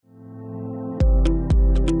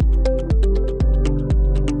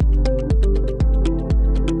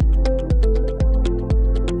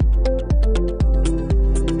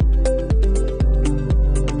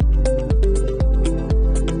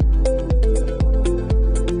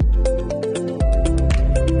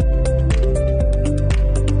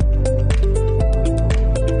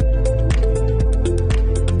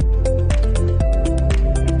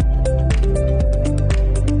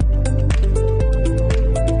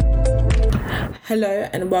Hello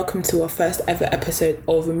and welcome to our first ever episode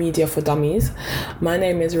of Media for Dummies. My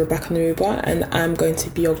name is Rebecca Nuba and I'm going to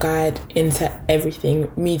be your guide into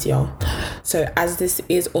everything media. So as this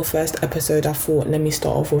is our first episode, I thought let me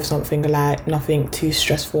start off with something like nothing too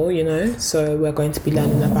stressful, So we're going to be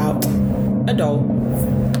learning about a doll,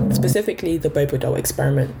 specifically the Bobo Doll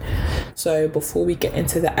experiment. So before we get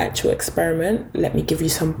into the actual experiment, let me give you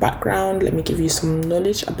some background, let me give you some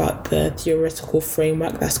knowledge about the theoretical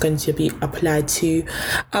framework that's going to be applied to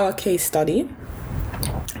our case study,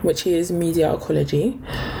 which is media ecology.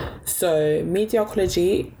 So media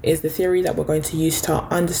ecology is the theory that we're going to use to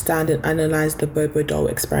understand and analyze the Bobo Doll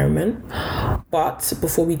experiment. But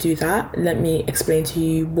before we do that, let me explain to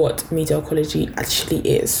you what media ecology actually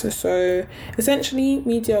is. So essentially,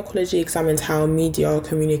 media ecology examines how media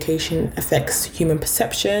communication affects human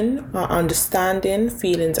perception, our understanding,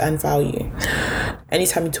 feelings, and value.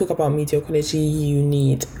 Anytime you talk about media ecology, you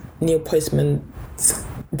need Neil Postman's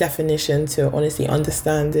definition to honestly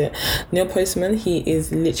understand it. Neil Postman, he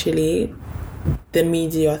is literally the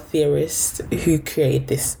media theorist who created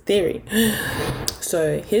this theory.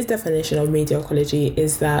 So his definition of media ecology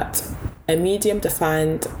is that a medium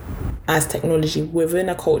defined as technology within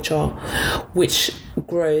a culture which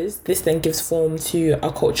grows, this then gives form to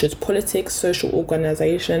a culture's politics, social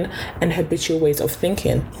organization, and habitual ways of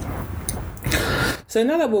thinking. So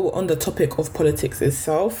now that we're on the topic of politics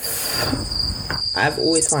itself, I've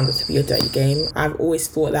always found it to be a dirty game. I've always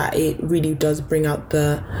thought that it really does bring out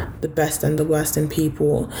the best and the worst in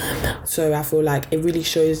people. So I feel like it really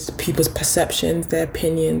shows people's perceptions, their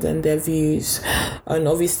opinions and their views. And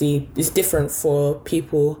obviously it's different for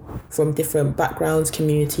people from different backgrounds,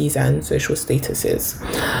 communities and social statuses.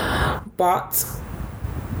 But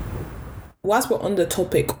whilst we're on the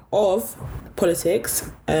topic of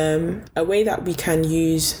politics, a way that we can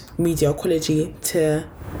use media ecology to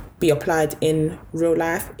be applied in real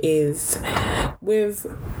life is with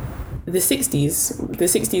the 60s. The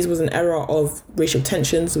 60s was an era of racial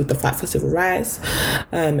tensions with the fight for civil rights,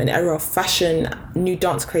 an era of fashion, new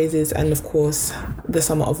dance crazes, and of course the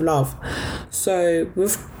summer of love. So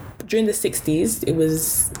during the 60s, it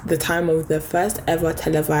was the time of the first ever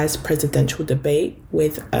televised presidential debate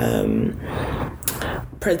with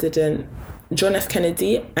President John F.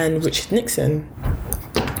 Kennedy and Richard Nixon.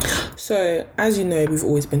 So, as you know, we've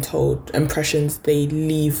always been told impressions, they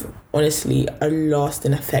leave, honestly, a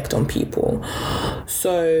lasting effect on people.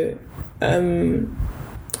 So,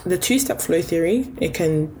 the two-step flow theory, it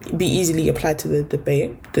can be easily applied to the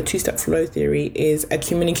debate. The two-step flow theory is a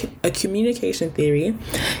communication theory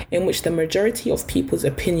in which the majority of people's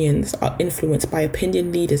opinions are influenced by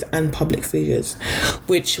opinion leaders and public figures,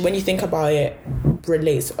 which, when you think about it,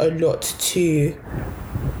 relates a lot to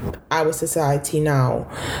our society now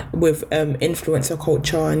with influencer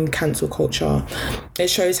culture and cancel culture. It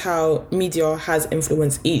shows how media has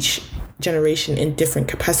influenced each generation in different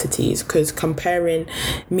capacities, because comparing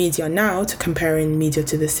media now to comparing media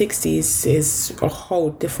to the 60s is a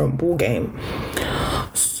whole different ballgame.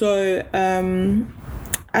 So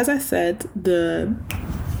as I said, the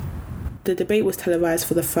debate was televised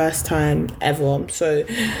for the first time ever. So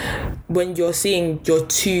when you're seeing your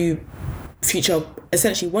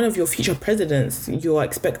essentially one of your future presidents, you're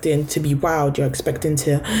expecting to be wowed, you're expecting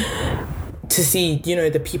to see,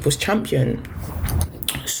 the people's champion.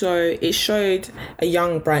 So it showed a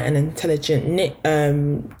young, bright and intelligent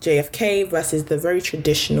JFK versus the very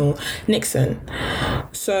traditional Nixon.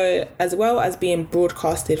 So as well as being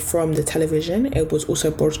broadcasted from the television, it was also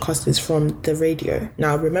broadcasted from the radio.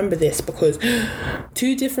 Now remember this, because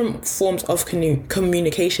two different forms of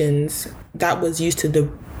communications that was used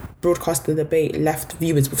to broadcast the debate left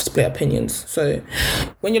viewers with split opinions. So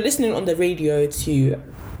when you're listening on the radio to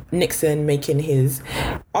Nixon making his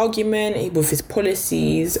argument with his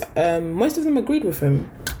policies, most of them agreed with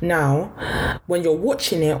him. Now, when you're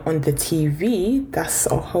watching it on the TV, that's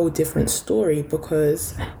a whole different story,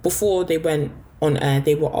 because before they went on air,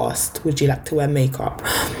 they were asked, would you like to wear makeup?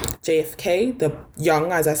 JFK, the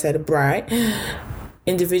young, as I said, bright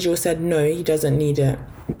individual, said no, he doesn't need it.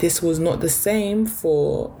 This was not the same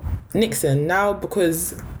for Nixon. Now,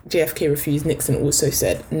 because JFK refused, Nixon also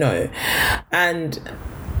said no. And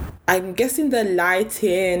I'm guessing the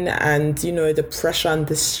lighting and, the pressure and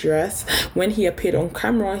the stress, when he appeared on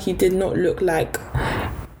camera, he did not look like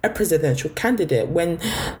a presidential candidate. When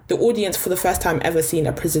the audience for the first time ever seen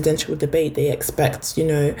a presidential debate, they expect,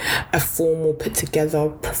 a formal, put together,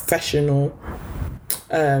 professional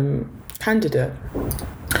candidate.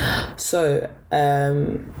 So,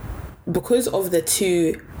 because of the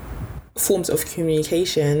two forms of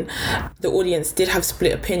communication, the audience did have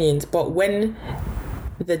split opinions, but when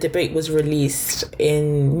the debate was released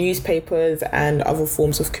in newspapers and other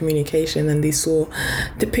forms of communication, and they saw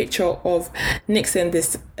the picture of Nixon.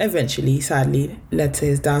 This eventually, sadly, led to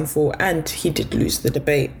his downfall, and he did lose the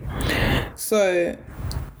debate. So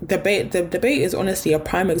the debate is honestly a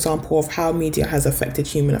prime example of how media has affected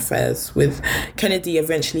human affairs, with Kennedy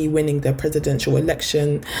eventually winning the presidential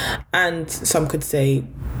election, and some could say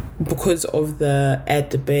because of the air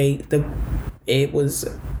debate, it was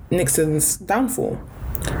Nixon's downfall.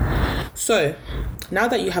 So, now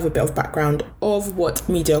that you have a bit of background of what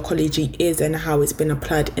media ecology is and how it's been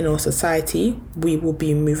applied in our society, we will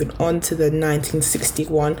be moving on to the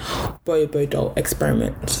 1961 Bobo Doll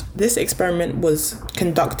experiment. This experiment was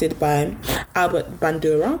conducted by Albert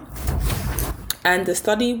Bandura, and the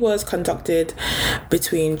study was conducted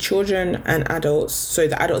between children and adults, so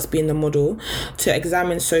the adults being the model, to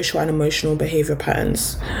examine social and emotional behaviour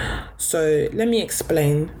patterns. So let me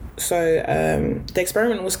explain. So the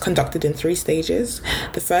experiment was conducted in 3 stages.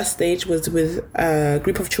 The first stage was with a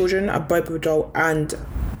group of children, a Bobo doll and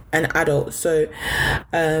an adult. So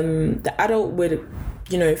the adult would,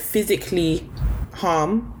 physically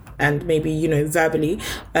harm and maybe, verbally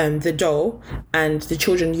the doll, and the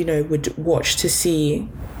children, would watch to see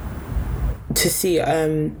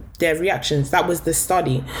their reactions. That was the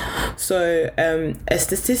study. So a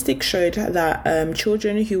statistic showed that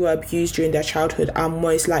children who were abused during their childhood are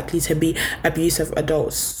most likely to be abusive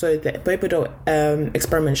adults. So the Bobo Doll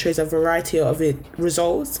experiment shows a variety of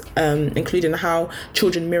results, including how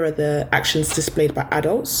children mirror the actions displayed by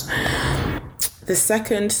adults. The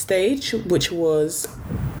second stage, which was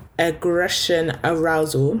aggression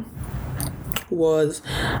arousal, was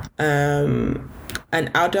an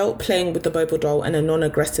adult playing with the Bobo doll in a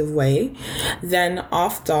non-aggressive way. Then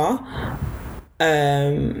after,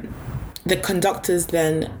 the conductors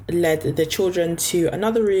then led the children to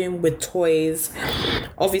another room with toys.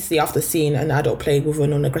 Obviously, after seeing an adult play with a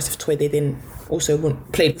non-aggressive toy, they then also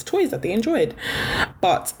played with toys that they enjoyed.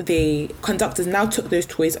 But the conductors now took those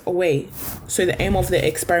toys away. So the aim of the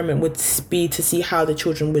experiment would be to see how the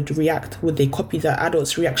children would react. Would they copy the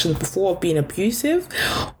adults' reactions before of being abusive,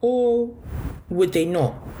 or would they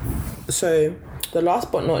not? So the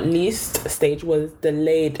last but not least stage was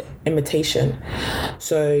delayed imitation.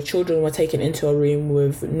 So children were taken into a room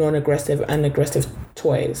with non-aggressive and aggressive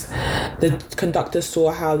toys. The conductors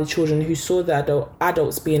saw how the children who saw the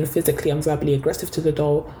adults being physically and verbally aggressive to the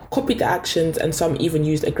doll copied the actions, and some even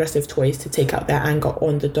used aggressive toys to take out their anger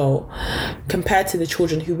on the doll, compared to the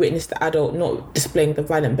children who witnessed the adult not displaying the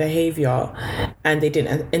violent behavior and they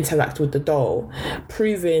didn't interact with the doll,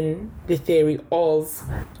 proving the theory of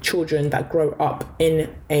children that grow up in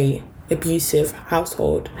a abusive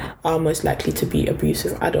household are most likely to be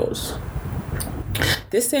abusive adults.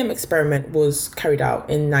 This same experiment was carried out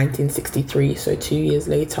in 1963, so 2 years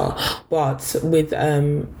later, but with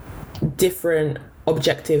different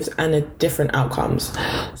objectives and different outcomes.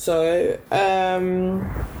 So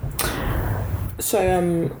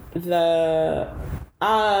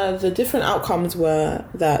the different outcomes were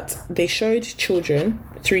that they showed children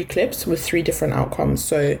 3 clips with 3 different outcomes.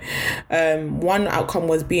 So one outcome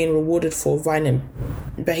was being rewarded for violent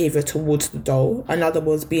behavior towards the doll. Another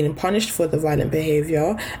was being punished for the violent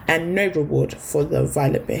behavior, and no reward for the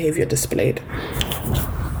violent behavior displayed.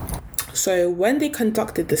 So when they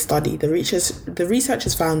conducted the study, the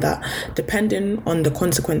researchers found that depending on the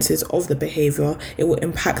consequences of the behavior, it will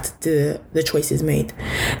impact the choices made.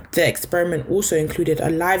 The experiment also included a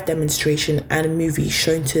live demonstration and a movie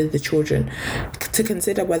shown to the children to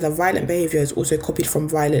consider whether violent behavior is also copied from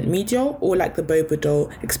violent media, or like the Bobo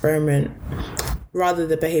Doll experiment, rather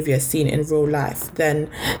the behavior is seen in real life, then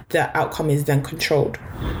the outcome is then controlled.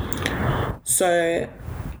 So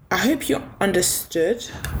I hope you understood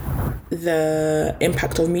the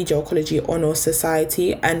impact of media ecology on our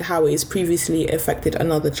society and how it has previously affected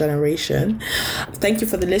another generation. Thank you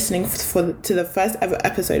for listening to the first ever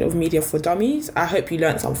episode of Media for Dummies. I hope you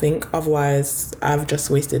learned something, otherwise I've just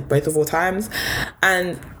wasted both of our times.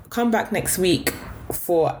 And come back next week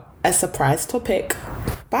for a surprise topic.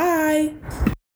 Bye!